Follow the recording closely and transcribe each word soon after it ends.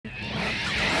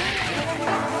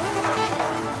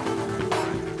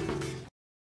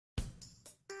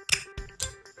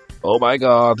Oh my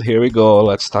god, here we go.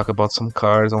 Let's talk about some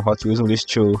cars on Hot Wheels Unleashed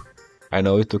 2. I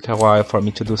know it took a while for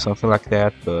me to do something like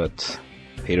that, but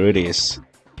here it is.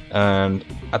 And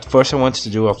at first I wanted to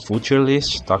do a full tier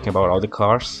list talking about all the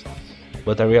cars,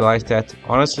 but I realized that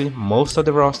honestly most of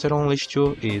the roster on Unleashed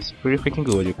 2 is pretty freaking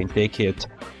good. You can take it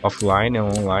offline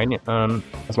and online, and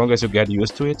as long as you get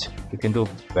used to it, you can do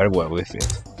very well with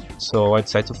it. So I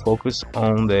decided to focus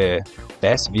on the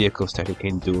best vehicles that you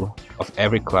can do of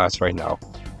every class right now.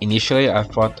 Initially I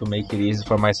thought to make it easy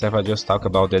for myself I just talk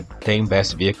about the 10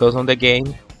 best vehicles on the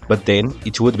game, but then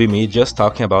it would be me just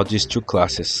talking about these two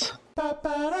classes.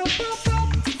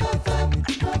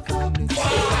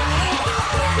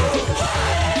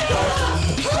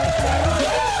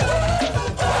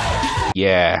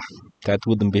 Yeah, that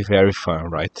wouldn't be very fun,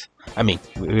 right? I mean,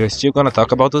 we're still gonna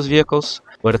talk about those vehicles,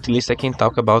 but at least I can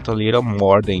talk about a little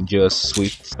more than just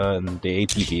Swift and the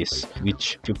ATVs,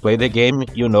 which if you play the game,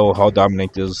 you know how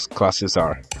dominant those classes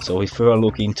are. So if you're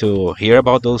looking to hear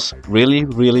about those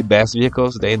really best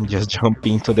vehicles, then just jump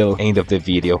into the end of the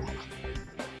video.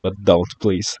 But don't,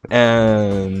 please.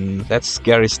 And let's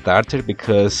get it started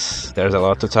because there's a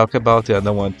lot to talk about and I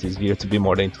don't want this video to be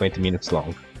more than 20 minutes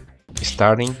long.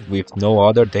 Starting with no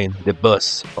other than the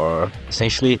bus, or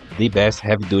essentially the best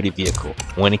heavy-duty vehicle.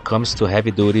 When it comes to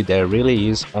heavy-duty, there really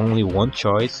is only one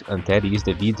choice, and that is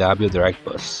the VW drag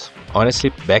bus. Honestly,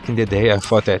 back in the day I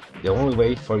thought that the only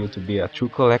way for you to be a true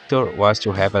collector was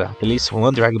to have at least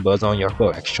one drag bus on your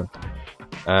collection.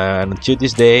 And until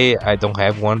this day I don't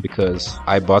have one because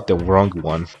I bought the wrong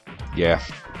one. Yeah,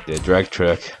 the drag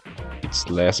truck. It's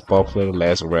less popular,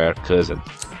 less rare cousin.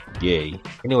 Yay.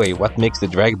 Anyway, what makes the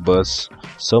drag bus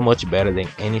so much better than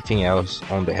anything else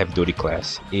on the heavy duty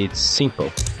class? It's simple.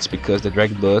 It's because the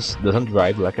drag bus doesn't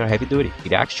drive like a heavy duty.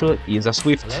 It actually is a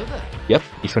Swift. Yep,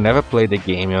 if you never played the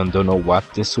game and don't know what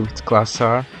the Swift class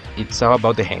are, it's all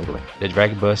about the handling. The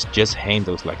drag bus just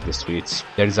handles like the Swifts.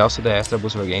 There is also the extra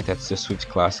boost regain that the Swift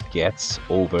class gets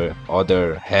over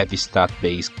other heavy stat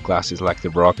based classes like the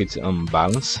Rocket and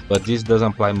Balance, but this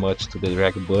doesn't apply much to the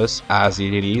drag bus as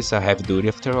it is a heavy duty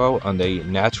after all and they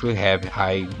naturally have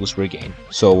high boost regain.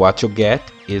 So what you get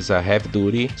is a heavy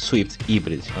duty Swift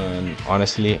hybrid, and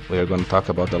honestly we are going to talk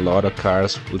about a lot of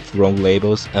cars with wrong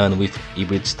labels and with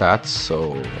hybrid stats,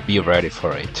 so be ready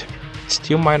for it.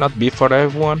 Still might not be for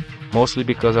everyone, mostly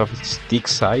because of its stick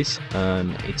size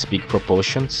and its big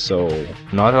proportions, so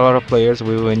not a lot of players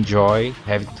will enjoy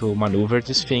having to maneuver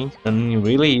this thing, and it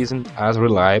really isn't as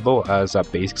reliable as a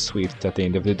basic Swift at the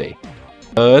end of the day.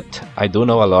 But I do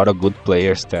know a lot of good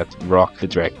players that rock the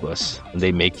drag bus, and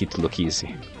they make it look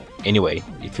easy. Anyway,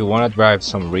 if you wanna drive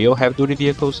some real heavy-duty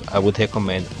vehicles, I would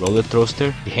recommend Roller Thruster.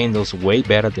 It handles way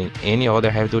better than any other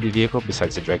heavy-duty vehicle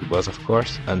besides the drag bus of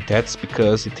course, and that's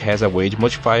because it has a weight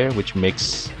modifier which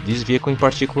makes this vehicle in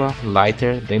particular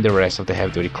lighter than the rest of the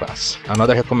heavy-duty class.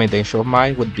 Another recommendation of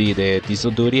mine would be the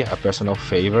Diesel Duty, a personal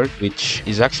favorite, which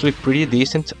is actually pretty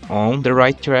decent on the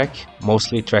right track,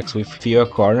 mostly tracks with fewer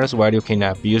corners where you can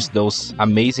abuse those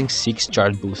amazing 6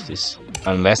 charge boosters.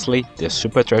 And lastly, the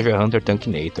Super Treasure Hunter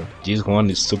Tankinator. This one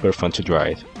is super fun to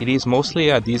drive. It is mostly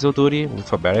a diesel duty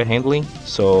with a better handling,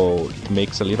 so it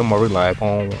makes a little more reliable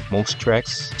on most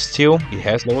tracks. Still, it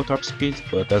has lower top speed,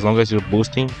 but as long as you're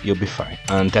boosting, you'll be fine.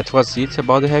 And that was it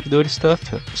about the heavy duty stuff,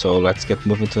 so let's get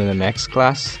moving to the next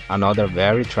class, another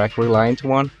very track reliant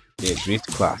one, the Drift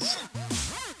class.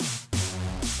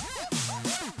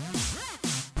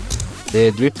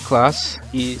 The Drift class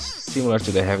is similar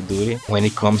to the heavy duty when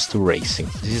it comes to racing.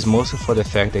 This is mostly for the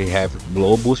fact they have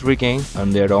low boost regain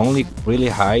and their only really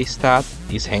high stat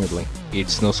is handling.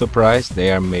 It's no surprise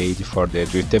they are made for the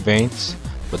drift events,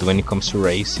 but when it comes to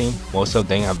racing, most of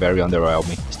them are very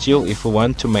underwhelming. Still, if you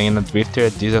want to main a drifter,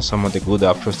 these are some of the good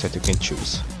options that you can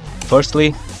choose.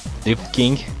 Firstly, Drift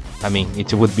King. I mean,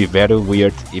 it would be very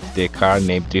weird if the car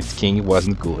named Drift King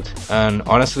wasn't good. And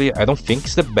honestly, I don't think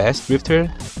it's the best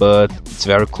drifter, but it's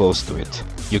very close to it.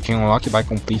 You can unlock it by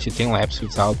completing 10 laps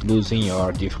without losing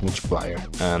your drift multiplier.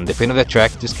 And depending on the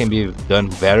track, this can be done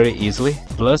very easily.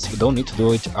 Plus, you don't need to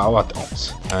do it all at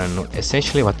once. And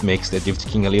essentially what makes the Drift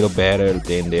King a little better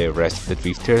than the rest of the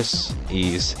drifters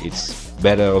is its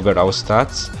better overall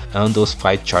stats and those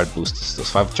 5 charge boosters. Those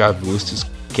 5 charge boosters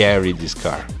carry this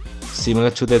car.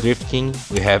 Similar to the Drift King,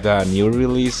 we have a new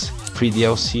release, free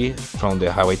DLC from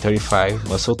the Highway 35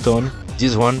 Muscle Tone.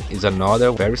 This one is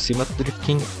another very similar to Drift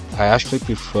King. I actually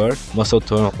prefer Muscle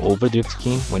Tone over Drift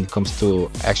King when it comes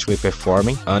to actually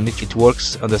performing, and it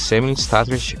works on the same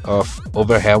strategy of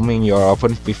overwhelming your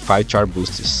opponent with 5 charge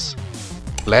boosters.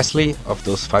 Lastly, of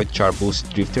those 5 char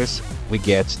boost drifters, we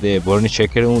get the Burn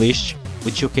Shaker Unleashed.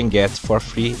 which you can get for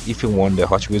free if you won the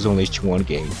Hot Wheels Unleashed 1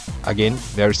 game. Again,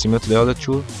 very similar to the other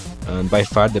two, and by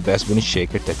far the best booty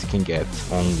shaker that you can get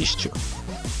on Unleashed 2.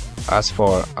 As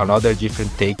for another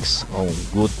different takes on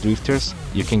good drifters,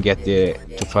 you can get the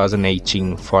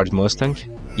 2018 Ford Mustang.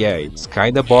 Yeah, it's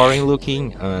kinda boring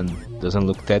looking and doesn't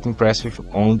look that impressive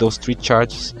on those 3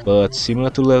 charges, but similar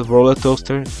to the roller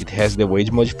toaster, it has the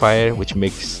weight modifier, which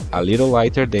makes a little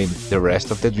lighter than the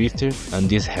rest of the drifter, and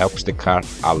this helps the car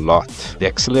a lot. The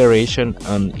acceleration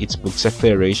and its boost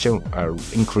acceleration are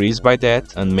increased by that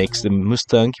and makes the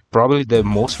Mustang probably the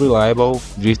most reliable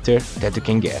drifter that you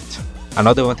can get.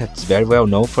 Another one that's very well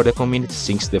known for the community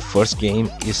since the first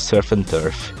game is Surf and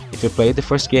Turf. If you played the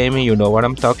first game, you know what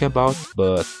I'm talking about,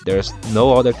 but there's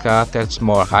no other car that's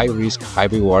more high risk, high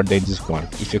reward than this one.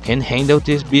 If you can handle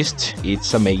this beast,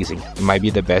 it's amazing. It might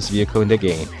be the best vehicle in the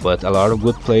game, but a lot of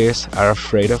good players are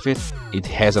afraid of it. It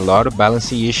has a lot of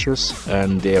balancing issues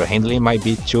and their handling might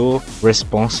be too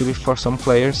responsive for some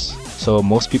players, so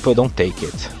most people don't take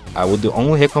it. I would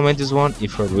only recommend this one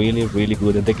if you're really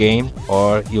good at the game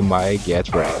or you might get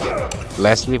wrecked.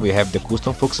 Lastly, we have the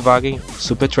custom Volkswagen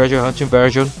Super Treasure Hunting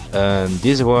version, and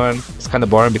this one is kinda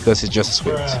boring because it's just a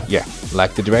Swift. Yeah,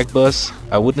 like the drag bus,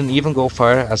 I wouldn't even go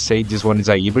far as say this one is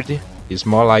a hybrid. It's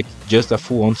more like just a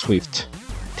full-on Swift.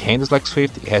 It handles like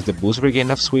Swift, it has the boost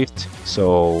regain of Swift,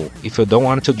 so if you don't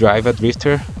want to drive a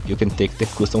drifter, you can take the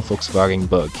custom Volkswagen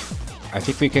Bug. I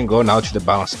think we can go now to the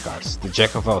balance cars, the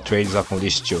jack of all trades of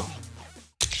Unleashed 2.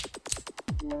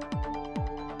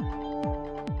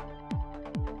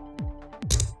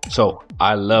 So,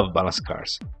 I love balance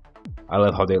cars. I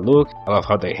love how they look, I love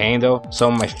how they handle.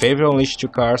 Some of my favorite Unleashed 2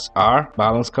 cars are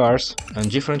balance cars,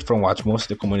 and different from what most of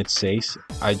the community says,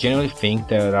 I genuinely think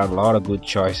there are a lot of good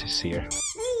choices here.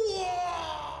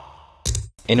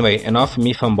 Anyway, enough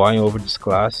me fanboying over this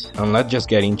class, and let's just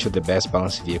get into the best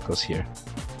balanced vehicles here.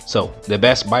 So, the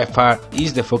best by far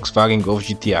is the Volkswagen Golf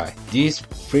GTI. This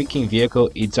freaking vehicle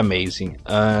is amazing,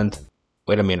 and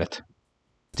wait a minute.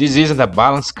 This isn't a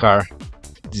balanced car,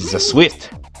 this is a Swift.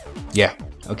 Yeah,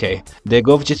 okay. The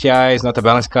Golf GTI is not a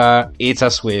balanced car, it's a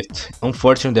Swift.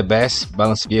 Unfortunately, the best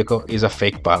balanced vehicle is a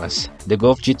fake balance. The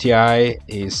Golf GTI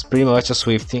is pretty much a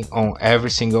Swift on every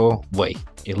single way.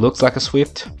 It looks like a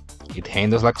Swift, it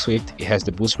handles like Swift, it has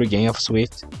the boost regain of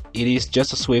Swift. It is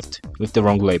just a Swift with the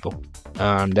wrong label.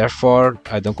 And therefore,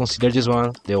 I don't consider this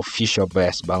one the official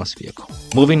best balanced vehicle.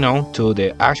 Moving on to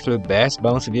the actual best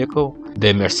balanced vehicle,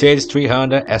 the Mercedes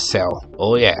 300 SL.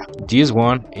 Oh yeah, this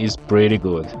one is pretty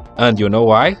good. And you know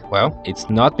why? Well, it's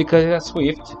not because it's a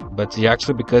Swift, but it's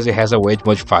actually because it has a weight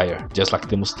modifier, just like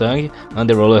the Mustang and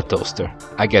the roller toaster.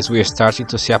 I guess we are starting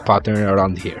to see a pattern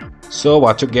around here. So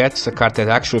what you get is a car that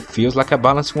actually feels like a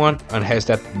balanced one and has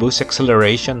that boost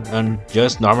acceleration and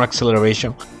just normal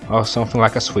acceleration or something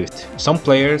like a Swift. Some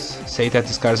players say that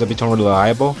this car is a bit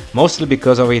unreliable, mostly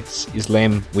because of its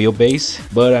slim wheelbase,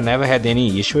 but I never had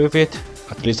any issue with it,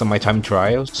 at least on my time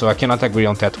trials, so I cannot agree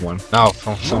on that one. Now,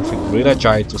 from something really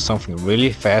agile to something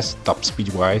really fast, top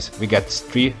speed wise, we get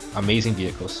 3 amazing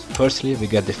vehicles. Firstly, we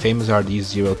get the famous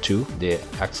RD02, the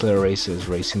Acceleracers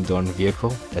racing dawn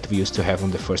vehicle that we used to have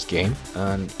on the first game.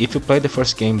 And if you played the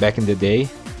first game back in the day,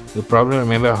 you'll probably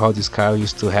remember how this car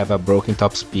used to have a broken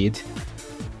top speed.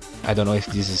 I don't know if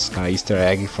this is kind of Easter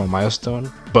egg from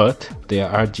Milestone, but the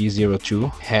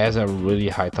RD02 has a really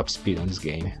high top speed on this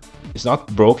game. It's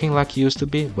not broken like it used to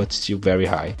be, but still very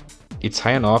high. It's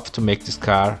high enough to make this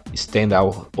car stand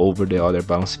out over the other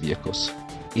balanced vehicles.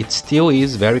 It still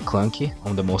is very clunky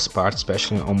on the most part,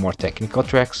 especially on more technical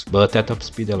tracks, but that top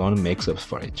speed alone makes up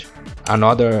for it.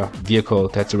 Another vehicle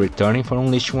that's returning for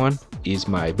Unleashed 1 is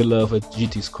my beloved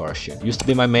GT Scorpion. Used to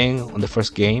be my main on the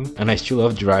first game, and I still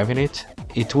love driving it.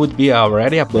 It would be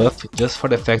already a buff just for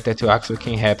the fact that you actually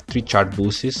can have 3 charge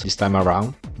boosts this time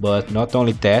around. But not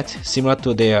only that, similar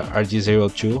to the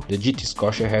RD02, the GT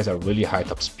Scorpion has a really high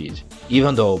top speed.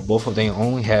 Even though both of them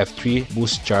only have 3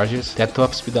 boost charges, that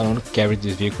top speed alone carries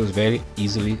these vehicles very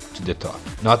easily to the top.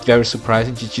 Not very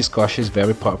surprising, GT Scorpion is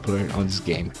very popular on this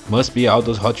game. Must be all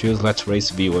those Hot Wheels Let's Race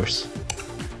viewers.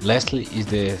 Lastly is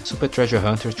the Super Treasure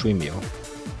Hunter Twin Mill.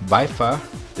 By far,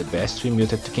 the best Twin Mill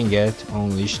that you can get on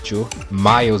Unleashed 2,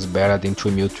 miles better than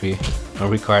Twin Mill 3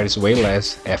 and requires way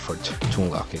less effort to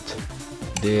unlock it.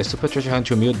 The Super Treasure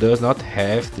Hunter Mill does not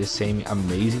have the same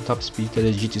amazing top speed that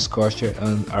the GT Scorcher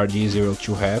and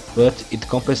RD02 have, but it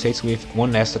compensates with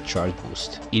 1 extra charge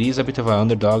boost. It is a bit of an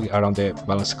underdog around the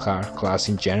balanced car class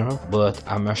in general, but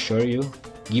I'm assure you,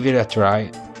 give it a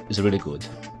try, it's really good.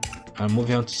 And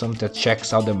moving on to something that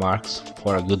checks out the marks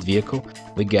for a good vehicle,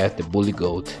 we get the Bully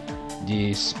Gold.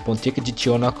 This Pontica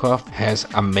GTO knockoff has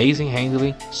amazing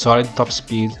handling, solid top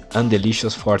speed, and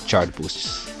delicious 4 charge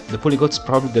boosts. The Polygoat is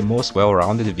probably the most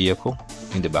well-rounded vehicle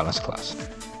in the balance class.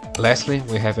 Lastly,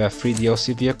 we have a 3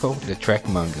 DLC vehicle, the Track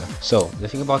Manga. So, the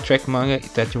thing about Track Manga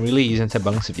is that it really isn't a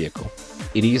balance vehicle.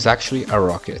 It is actually a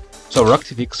rocket. So rocket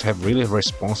vehicles have really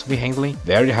responsive handling,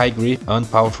 very high grip and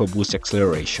powerful boost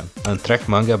acceleration, and Track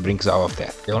Manga brings all of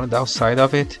that. The only downside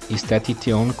of it is that it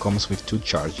only comes with 2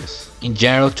 charges. In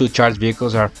general, 2 charge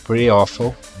vehicles are pretty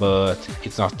awful, but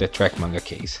it's not the Track Manga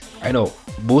case. I know,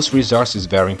 boost resource is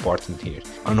very important here,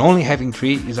 and only having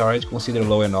 3 is already considered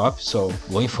low enough, so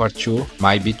going for 2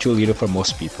 might be too little for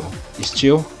most people.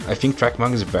 Still, I think Track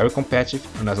Manga is very competitive,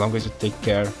 and as long as you take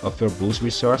care of your boost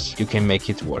resource, you can make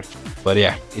it work. But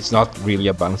yeah, it's not really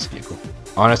a balanced vehicle.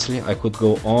 Honestly, I could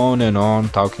go on and on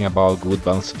talking about good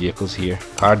balanced vehicles here.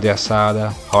 Car de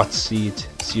Asada, Hot Seat,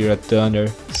 Sierra Thunder,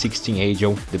 16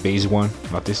 Angel, the base one,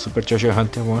 not the Super Treasure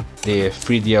Hunter one, the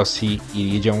free DLC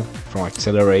Iridium from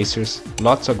Acceleracers,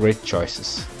 lots of great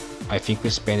choices. I think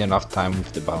we spend enough time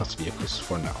with the balanced vehicles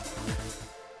for now.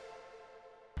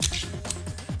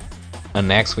 And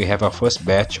next we have our first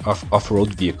batch of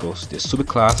off-road vehicles, the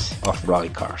subclass of rally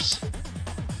cars.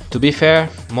 To be fair,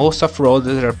 most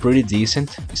off-roaders are pretty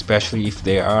decent, especially if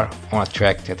they are on a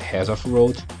track that has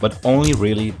off-road, but only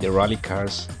really the rally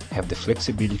cars have the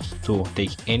flexibility to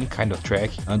take any kind of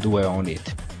track and do well on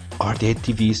it. Or the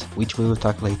ATVs, which we will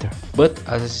talk later. But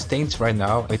as it stands right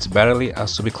now, it's barely a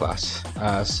subclass,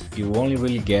 as you only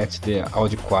really get the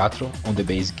Audi Quattro on the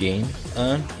base game,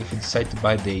 and if you decide to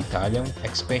buy the Italian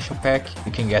expansion pack,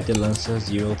 you can get the Lancer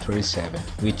 037,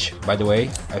 which, by the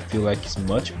way, I feel like is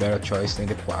much better choice than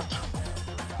the Quattro.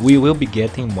 We will be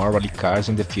getting more rally cars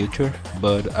in the future,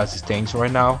 but as it stands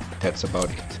right now, that's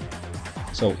about it.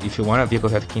 So if you want a vehicle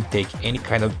that can take any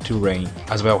kind of terrain,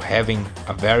 as well having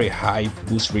a very high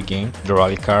boost regain, the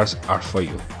rally cars are for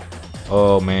you.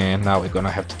 Oh man, now we're gonna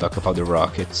have to talk about the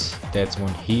rockets. That's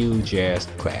one huge ass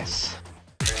class.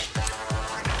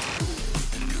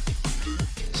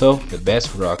 So, the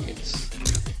best rockets.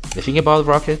 The thing about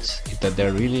rockets is that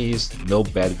there really is no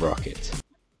bad rocket.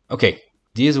 Okay,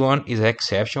 this one is an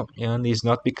exception, and it's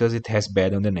not because it has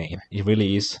bad on the name. It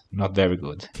really is not very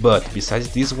good. But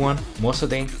besides this one, most of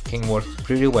them can work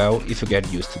pretty well if you get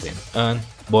used to them. And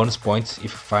bonus points if you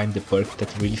find the perk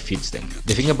that really fits them.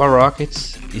 The thing about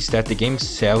rockets is that the game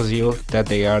sells you that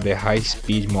they are the high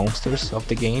speed monsters of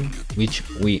the game, which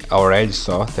we already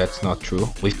saw that's not true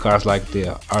with cars like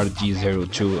the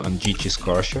RG02 and GT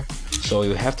Scorcher. So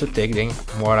you have to take them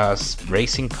more as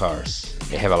racing cars.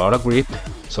 They have a lot of grip,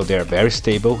 so they are very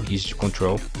stable, easy to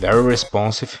control, very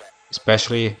responsive,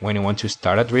 especially when you want to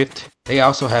start a drift. They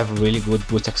also have really good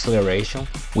boost acceleration,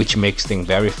 which makes them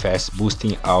very fast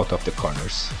boosting out of the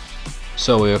corners.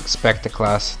 So you expect a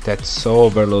class that's so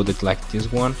overloaded like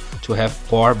this one to have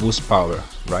poor boost power,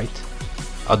 right?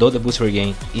 Although the boost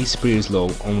regain is pretty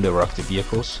slow on the rocket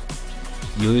vehicles,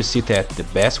 you will see that the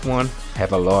best one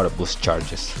have a lot of boost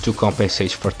charges to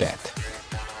compensate for that.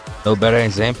 No better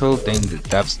example than the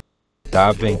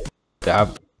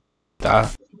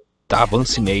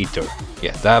Davancinator.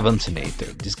 Yeah,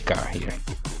 Davancinator, this car here.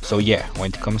 So yeah,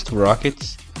 when it comes to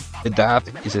rockets, the Dav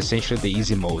is essentially the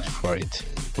easy mode for it.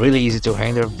 Really easy to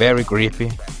handle, very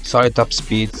grippy, solid top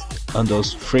speed, and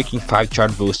those freaking 5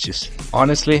 charge boosts.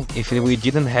 Honestly, if we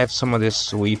didn't have some of the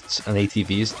Swifts and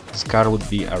ATVs, this car would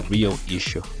be a real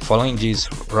issue. Following this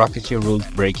rockety rule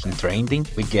breaking trending,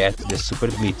 we get the Super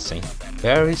Blitzen.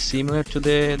 Very similar to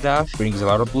the DAF, brings a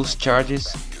lot of boost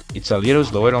charges. It's a little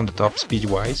slower on the top speed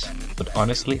wise, but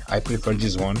honestly I prefer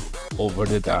this one over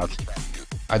the DAF.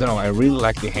 I don't know, I really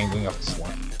like the handling of this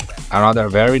one. Another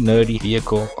very nerdy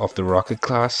vehicle of the rocket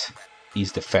class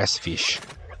is the Fast Fish.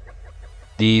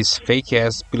 This fake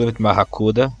ass piloted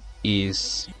Barracuda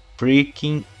is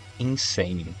freaking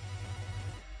insane.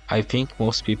 I think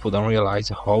most people don't realize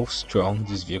how strong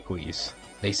this vehicle is.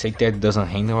 They say that it doesn't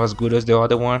handle as good as the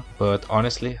other one, but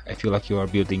honestly I feel like you are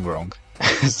building wrong.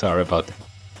 Sorry about that.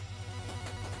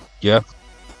 Yep,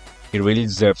 it really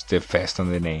deserves the fast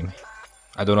on the name.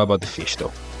 I don't know about the fish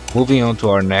though. Moving on to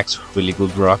our next really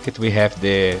good rocket, we have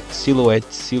the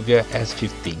Silhouette Silvia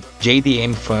S15.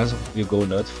 JDM fans will go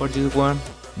nuts for this one.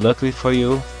 Luckily for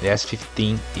you, the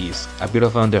S15 is a bit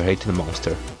of an underrated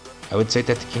monster. I would say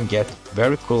that it can get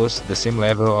very close to the same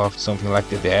level of something like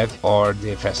the Dev or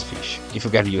the Fast Fish, if you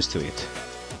get used to it.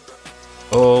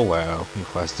 Oh well,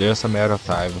 it was just a matter of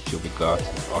time until we got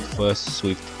our first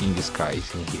Swift in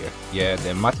disguise in here. Yeah,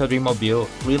 the Matador Mobile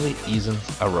really isn't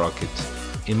a rocket.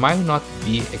 It might not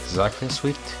be exactly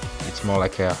Swift, it's more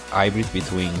like a hybrid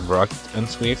between Rocket and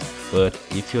Swift, but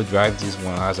if you drive this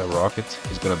one as a Rocket,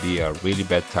 it's gonna be a really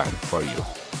bad time for you.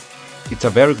 It's a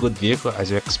very good vehicle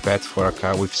as you expect for a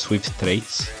car with Swift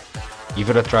traits. Give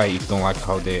it a try if you don't like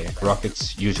how the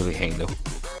Rockets usually handle.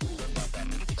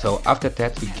 So after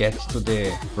that we get to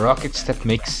the rockets that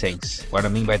make sense. What I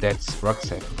mean by that is rockets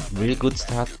have really good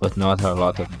stat but not a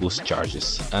lot of boost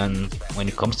charges. And when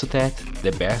it comes to that,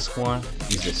 the best one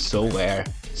is the Soul Air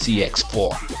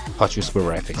CX4. Hot Wheels Pro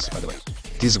Graphics, by the way.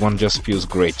 This one just feels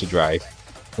great to drive.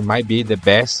 It might be the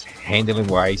best handling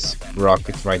wise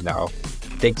rocket right now.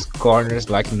 Takes corners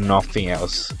like nothing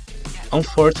else.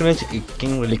 Unfortunately, it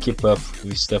can't really keep up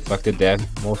with stuff like the Dev,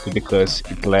 mostly because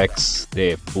it lacks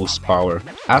the boost power.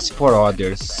 As for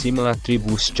other similar 3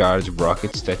 boost charge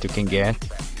rockets that you can get,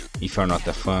 if you're not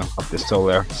a fan of the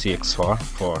Solar CX4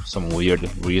 for some weird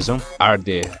reason, are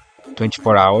the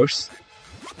 24 hours.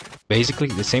 Basically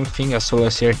the same thing as Solar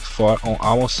CX4 on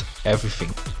almost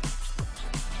everything.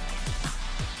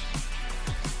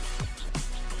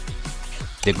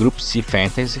 The Group C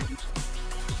Fantasy,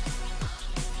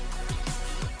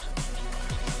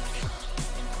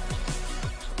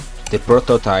 the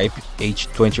Prototype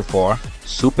H24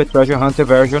 Super Treasure Hunter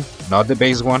version, not the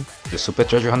base one, the Super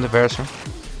Treasure Hunter version.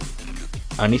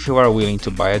 And if you are willing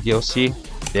to buy a DLC,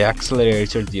 the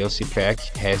Accelerator DLC pack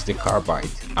has the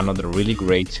Carbide, another really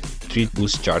great 3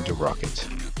 boost charger rocket.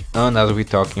 And as we're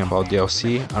talking about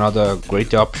DLC, another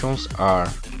great options are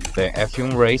the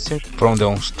F1 Racer from the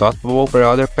Unstoppable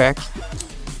Brother pack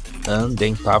and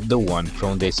the Impavdo one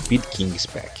from the Speed Kings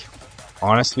pack.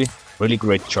 Honestly, really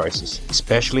great choices,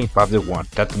 especially Impavdo one.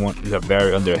 That one is a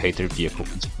very underrated vehicle,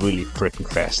 it's really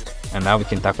freaking fast. And now we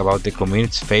can talk about the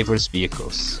community's favorite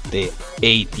vehicles, the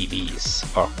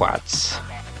ATVs or quads.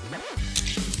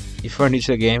 If you're new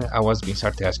to the game, I was being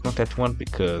sarcastic on that one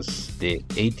because the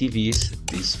ATVs,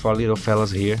 these 4 little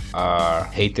fellas here, are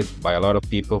hated by a lot of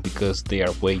people because they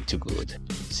are way too good.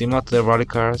 Similar to the rally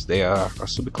cars, they are a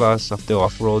subclass of the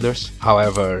off-roaders.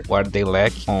 However, what they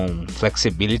lack on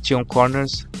flexibility on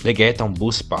corners, they get on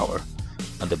boost power.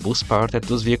 And the boost power that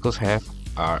those vehicles have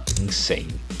are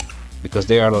insane. Because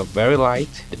they are very light,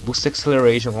 the boost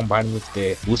acceleration combined with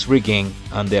the boost regain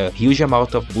and the huge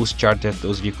amount of boost charge that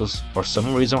those vehicles for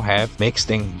some reason have makes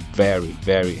them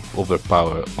very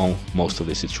overpowered on most of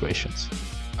the situations.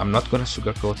 I'm not gonna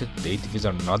sugarcoat it, the ATVs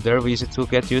are not very easy to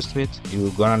get used to it.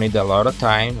 You're gonna need a lot of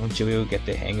time until you get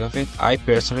the hang of it. I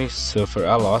personally suffer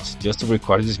a lot just to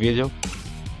record this video,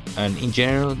 and in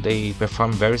general they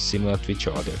perform very similar to each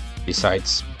other,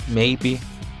 besides maybe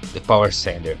the Power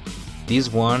Sander.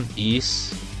 This one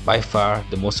is by far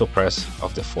the most suppressed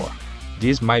of the 4.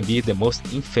 This might be the most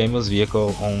infamous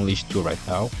vehicle on Unleashed 2 right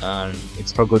now, and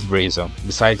it's for good reason.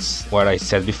 Besides what I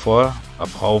said before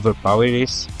of how overpowered it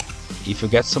is, if you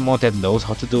get someone that knows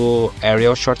how to do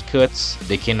aerial shortcuts,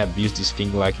 they can abuse this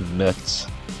thing like nuts.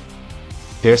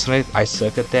 Personally, I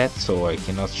suck at that, so I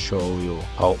cannot show you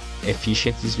how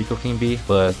efficient this vehicle can be,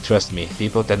 but trust me,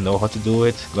 people that know how to do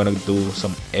it gonna do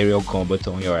some aerial combat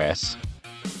on your ass.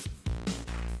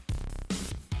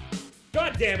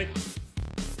 God damn it!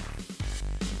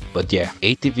 But yeah,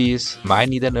 ATVs might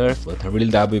need a nerf, but I really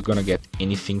doubt we're gonna get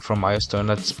anything from Milestone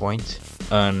at this point.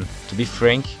 And to be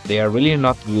frank, they are really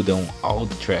not good on all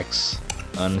the tracks.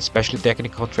 And especially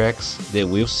technical tracks, they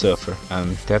will suffer.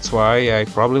 And that's why I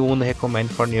probably wouldn't recommend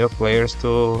for new players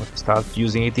to start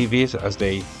using ATVs, as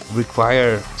they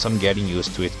require some getting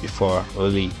used to it before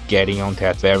really getting on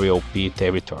that very OP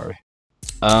territory.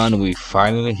 And we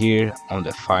finally here on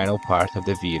the final part of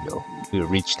the video, we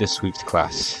reach the Swift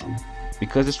class.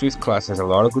 Because the Swift class has a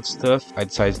lot of good stuff, I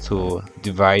decided to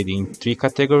divide in 3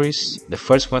 categories. The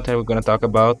first one that we're gonna talk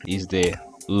about is the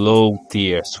low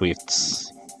tier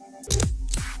Swifts.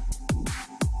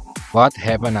 What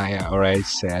haven't I already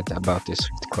said about the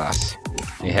Swift class?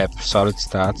 They have solid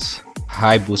stats,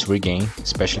 high boost regain,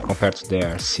 especially compared to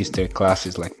their sister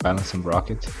classes like Balance and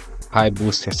Rocket, high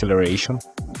boost acceleration.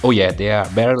 Oh yeah, they are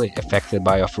barely affected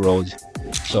by off-road,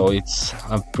 so it's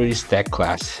a pretty stacked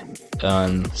class.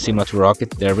 And similar to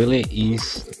Rocket, there really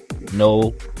is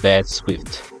no bad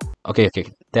Swift. Okay,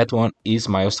 that one is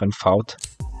Milestone fault.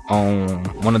 On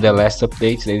one of the last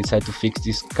updates, they decided to fix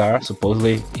this car.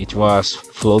 Supposedly it was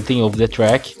floating over the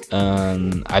track,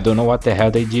 and I don't know what the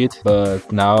hell they did, but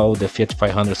now the Fiat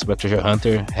 500 Super Treasure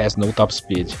Hunter has no top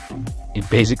speed. It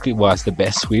basically was the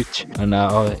best Swift, and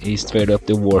now it's straight up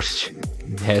the worst.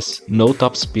 It has no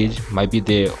top speed, might be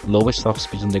the lowest top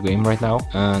speed in the game right now,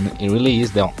 and it really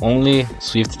is the only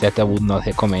Swift that I would not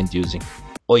recommend using.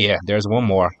 Oh yeah, there's one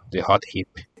more, the Hot Hip.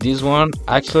 This one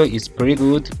actually is pretty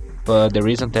good, but the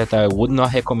reason that I would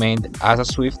not recommend as a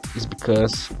Swift is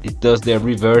because it does the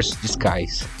reverse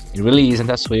disguise. It really isn't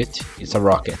a Swift, it's a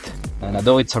rocket. And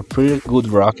although it's a pretty good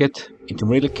rocket, it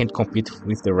really can't compete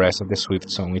with the rest of the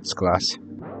Swifts on its class.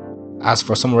 As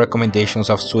for some recommendations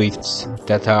of Swifts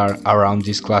that are around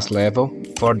this class level,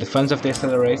 for the fans of the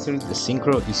Acceleracers, the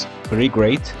Synchro is pretty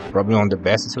great, probably one of the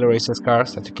best Acceleracers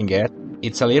cars that you can get.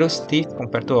 It's a little stiff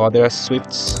compared to other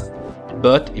Swifts,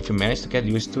 but if you manage to get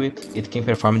used to it, it can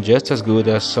perform just as good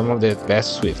as some of the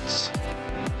best Swifts.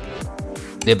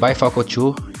 The Bifocal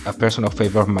 2, a personal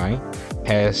favorite of mine,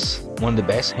 has one of the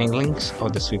best handlings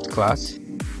of the Swift class,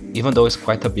 even though it's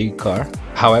quite a big car.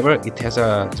 However, it has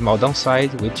a small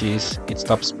downside, which is its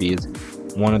top speed,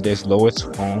 one of the slowest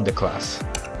on the class.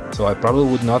 So I probably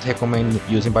would not recommend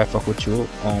using Bifocal 2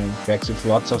 on tracks with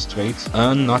lots of straights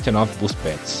and not enough boost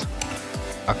pads.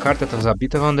 A car that was a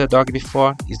bit of an underdog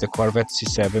before is the Corvette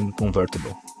C7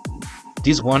 convertible.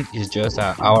 This one is just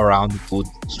an all-around good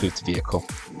Swift vehicle.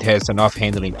 It has enough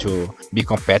handling to be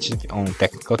competitive on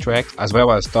technical tracks, as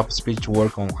well as top speed to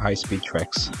work on high-speed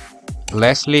tracks.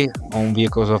 Lastly, on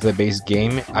vehicles of the base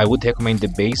game, I would recommend the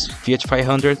base Fiat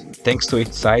 500. Thanks to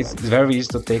its size, it's very easy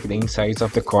to take the insides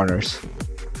of the corners.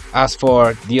 As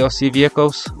for DLC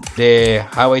vehicles, the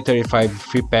Highway 35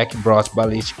 free pack brought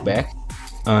Ballistic back,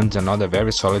 and another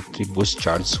very solid 3-boost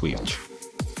charge Swift.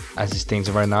 As it stands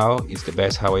right now, it's the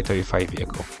best Highway 35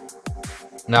 vehicle.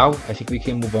 Now, I think we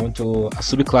can move on to a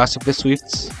subclass of the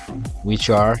Swifts, which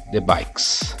are the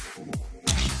bikes.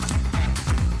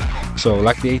 So,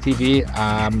 like the ATV,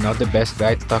 I'm not the best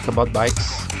guy to talk about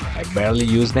bikes. I barely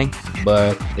use them,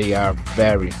 but they are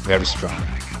very strong.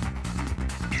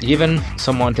 Even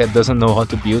someone that doesn't know how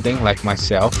to build them, like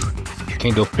myself,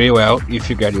 can do pretty well if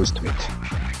you get used to it.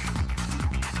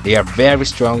 They are very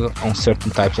strong on certain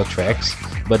types of tracks,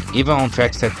 but even on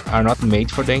tracks that are not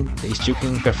made for them, they still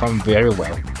can perform very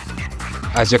well.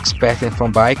 As you expect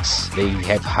from bikes, they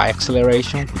have high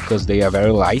acceleration because they are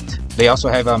very light. They also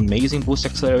have amazing boost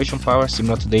acceleration power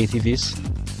similar to the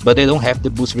ATVs, but they don't have the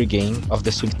boost regain of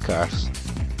the Swift cars.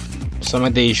 Some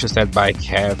of the issues that bikes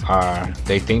have are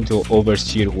they tend to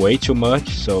oversteer way too much,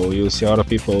 so you see a lot of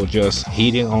people just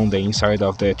hitting on the inside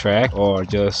of the track or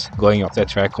just going off the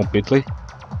track completely.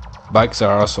 Bikes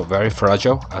are also very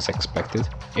fragile, as expected.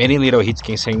 Any little hit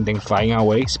can send them flying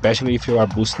away, especially if you are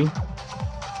boosting.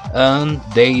 And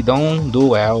they don't do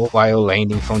well while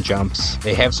landing from jumps.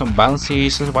 They have some balancing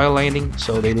issues while landing,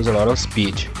 so they lose a lot of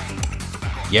speed.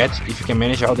 Yet, if you can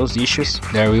manage all those issues,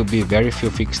 there will be very few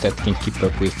fixes that can keep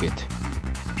up with it.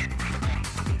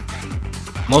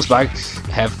 Most bikes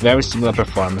have very similar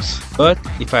performance, but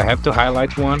if I have to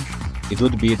highlight one, it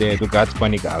would be the Ducati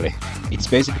Panigale. It's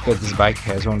basically because this bike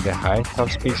has one of the highest top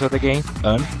speeds of the game,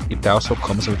 and it also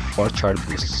comes with 4 charge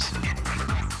boosts.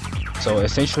 So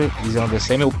essentially, it's on the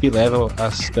same OP level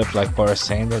as stuff like Power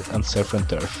Sand and Surf and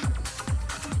Turf.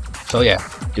 So yeah,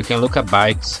 you can look at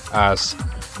bikes as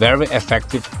very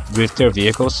effective drifter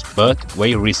vehicles, but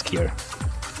way riskier.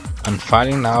 And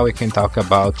finally, now we can talk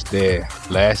about the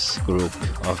last group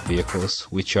of vehicles,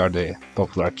 which are the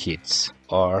popular kits,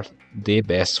 or the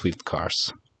best Swift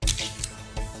cars.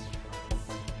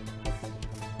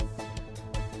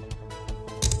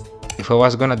 If I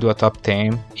was gonna do a top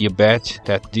 10, you bet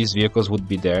that these vehicles would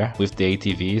be there with the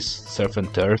ATVs, Surf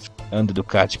and Turf, and the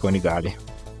Ducati Panigale.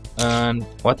 And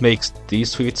what makes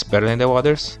these Swifts better than the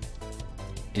others?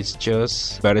 It's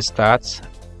just better stats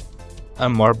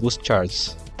and more boost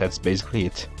charges. That's basically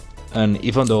it. And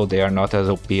even though they are not as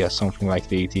OP as something like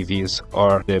the ATVs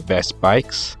or the best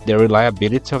bikes, the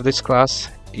reliability of this class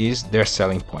is their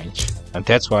selling point, and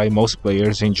that's why most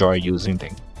players enjoy using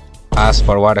them. As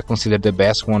for what I consider the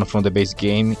best one from the base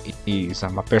game, it is a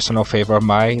personal favorite of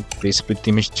mine, the Split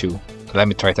Image 2. Let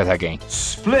me try that again.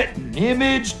 Split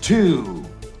Image 2.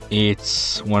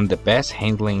 It's one of the best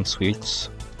handling Swifts.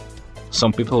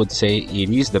 Some people would say it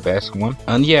is the best one,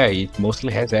 and yeah, it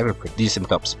mostly has everything. Decent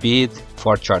top speed,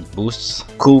 4 charge boosts,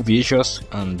 cool visuals,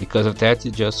 and because of that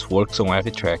it just works on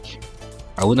every track.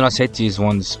 I would not say this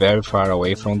one is very far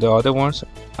away from the other ones,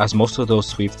 as most of those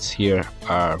Swifts here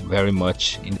are very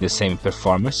much in the same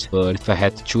performance, but if I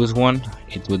had to choose one,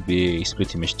 it would be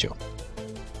Split Image 2.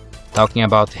 Talking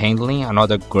about handling,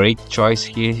 another great choice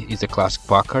here is the Classic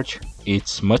Packard.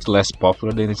 It's much less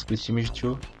popular than the Split Image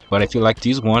 2, but I feel like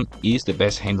this one is the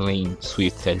best handling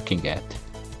Swift that you can get.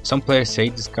 Some players say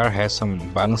this car has some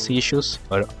balance issues,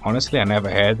 but honestly I never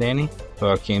had any,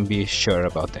 so I can't be sure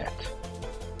about that.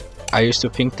 I used to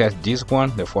think that this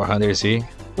one, the 400Z,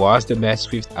 was the best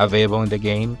Swift available in the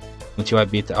game until I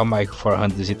beat all my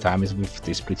 400Z times with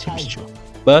the Split Image 2.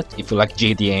 But if you like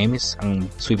JDMs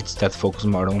and Swifts that focus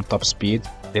more on top speed,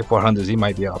 the 400Z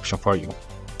might be an option for you.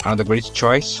 Another great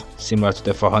choice, similar to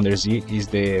the 400Z, is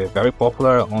the very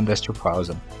popular Honda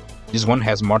S2000. This one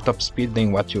has more top speed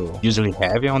than what you usually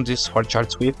have on these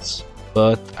 4-charge Swifts,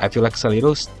 but I feel like it's a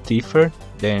little stiffer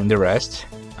than the rest.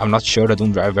 I'm not sure, I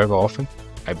don't drive very often.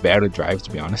 I barely drive,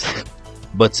 to be honest.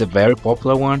 But it's a very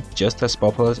popular one, just as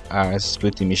popular as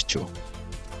Split Image 2.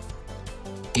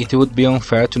 It would be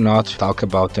unfair to not talk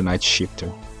about the Night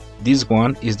Shifter. This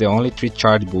one is the only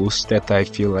 3-charge boost that I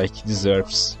feel like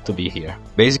deserves to be here.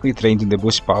 Basically trading the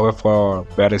boost power for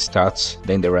better stats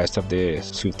than the rest of the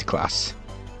Swift class.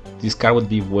 This car would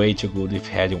be way too good if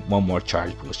it had one more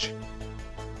charge boost.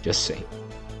 Just saying.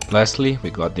 Lastly,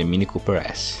 we got the Mini Cooper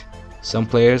S. Some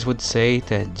players would say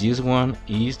that this one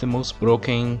is the most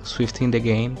broken Swift in the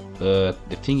game, but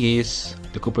the thing is,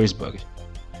 the Cooper is bugged.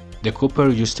 The Cooper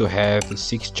used to have a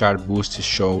 6-charge boost to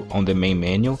show on the main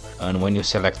menu, and when you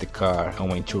select the car and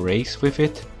went to race with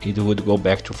it, it would go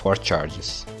back to 4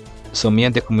 charges. So me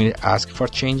and the community asked for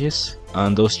changes,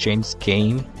 and those changes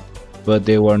came, but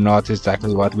they were not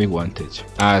exactly what we wanted,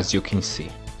 as you can see.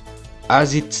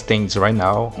 As it stands right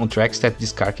now, on tracks that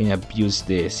this car can abuse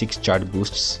the 6-charge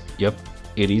boosts, yep,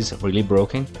 it is really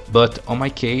broken, but on my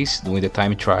case, doing the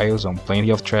time trials on plenty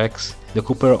of tracks, the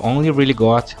Cooper only really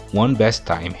got one best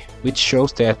time, which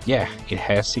shows that yeah, it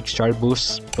has 6-charge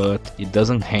boosts, but it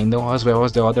doesn't handle as well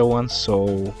as the other ones,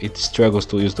 so it struggles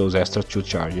to use those extra 2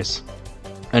 charges.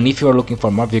 And if you are looking for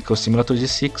more vehicles similar to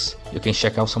G6, you can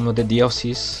check out some of the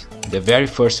DLCs. The very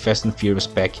first Fast and Furious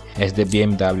pack has the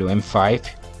BMW M5.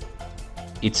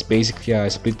 It's basically a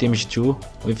Split Image 2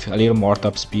 with a little more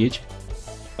top speed,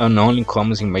 and only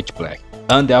comes in matte black.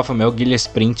 And the Alfa Romeo Giulia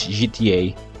Sprint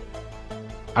GTA.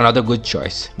 Another good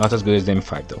choice, not as good as the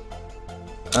M5 though.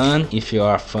 And if you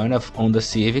are a fan of Honda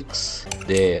Civics,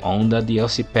 the Honda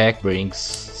DLC pack brings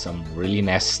some really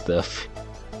nasty stuff.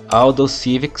 All those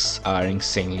Civics are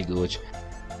insanely good.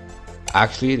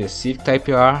 Actually, the Civic Type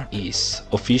R is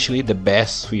officially the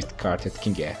best Swift car that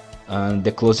can get, and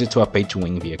the closest to a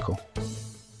pay-to-win vehicle.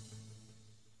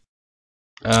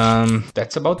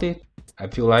 That's about it. I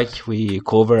feel like we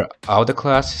cover all the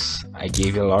classes. I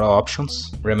gave you a lot of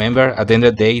options. Remember, at the end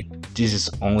of the day, this is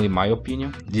only my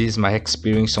opinion. This is my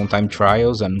experience on time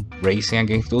trials and racing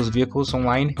against those vehicles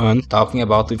online, and talking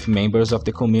about with members of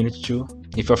the community too.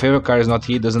 If your favorite car is not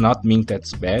here, does not mean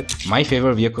that's bad. My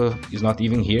favorite vehicle is not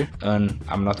even here, and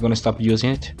I'm not gonna stop using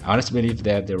it. I honestly believe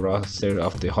that the roster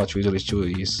of the Hot Wheels Unleashed 2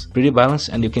 is pretty balanced,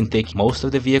 and you can take most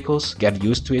of the vehicles, get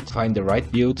used to it, find the right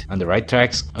build and the right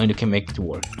tracks, and you can make it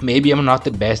work. Maybe I'm not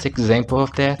the best example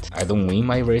of that. I don't win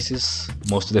my races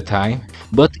most of the time,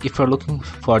 but if you're looking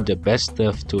for the best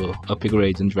stuff to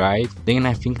upgrade and drive, then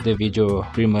I think the video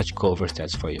pretty much covers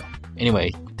that for you.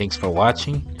 Anyway, thanks for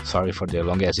watching. Sorry for the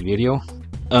long ass video.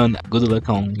 And good luck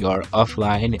on your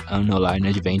offline and online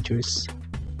adventures.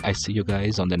 I see you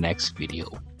guys on the next video.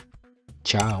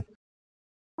 Ciao.